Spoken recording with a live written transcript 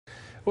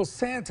Well,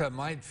 Santa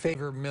might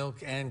favor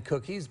milk and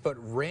cookies, but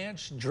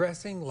ranch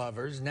dressing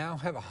lovers now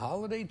have a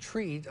holiday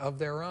treat of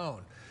their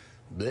own.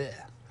 Blech.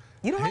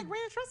 You don't like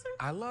ranch dressing?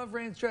 I love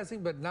ranch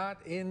dressing, but not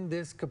in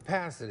this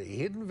capacity.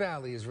 Hidden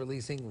Valley is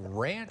releasing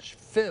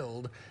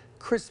ranch-filled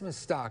Christmas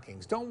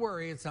stockings. Don't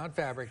worry, it's not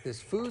fabric. This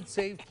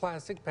food-safe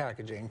plastic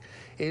packaging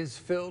is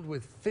filled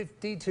with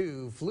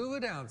 52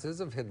 fluid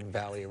ounces of Hidden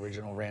Valley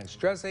Original Ranch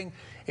dressing.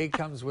 It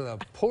comes with a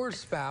pour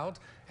spout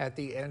at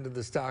the end of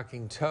the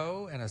stocking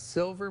toe and a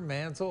silver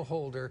mantle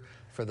holder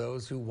for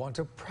those who want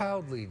to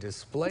proudly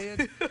display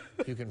it.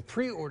 You can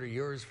pre-order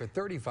yours for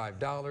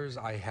 $35.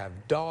 I have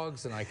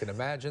dogs, and I can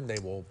imagine they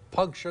will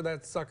puncture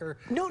that sucker.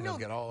 No, and no. it'll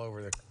get all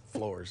over the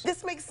floors.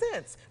 This makes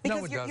sense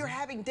because it you're doesn't.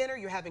 having dinner,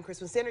 you're having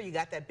Christmas dinner, you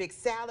got that big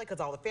salad because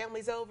all the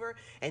family's over,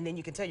 and then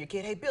you can tell your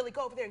kid, hey, Billy,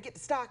 go over there and get the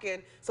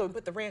stocking so we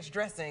put the ranch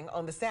dressing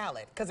on the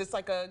salad because it's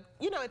like a,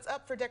 it's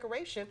up for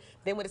decoration.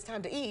 Then when it's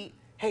time to eat,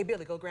 hey,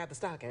 Billy, go grab the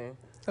stocking.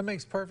 That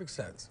makes perfect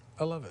sense.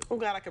 I love it. I'm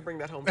glad I could bring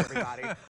that home to everybody.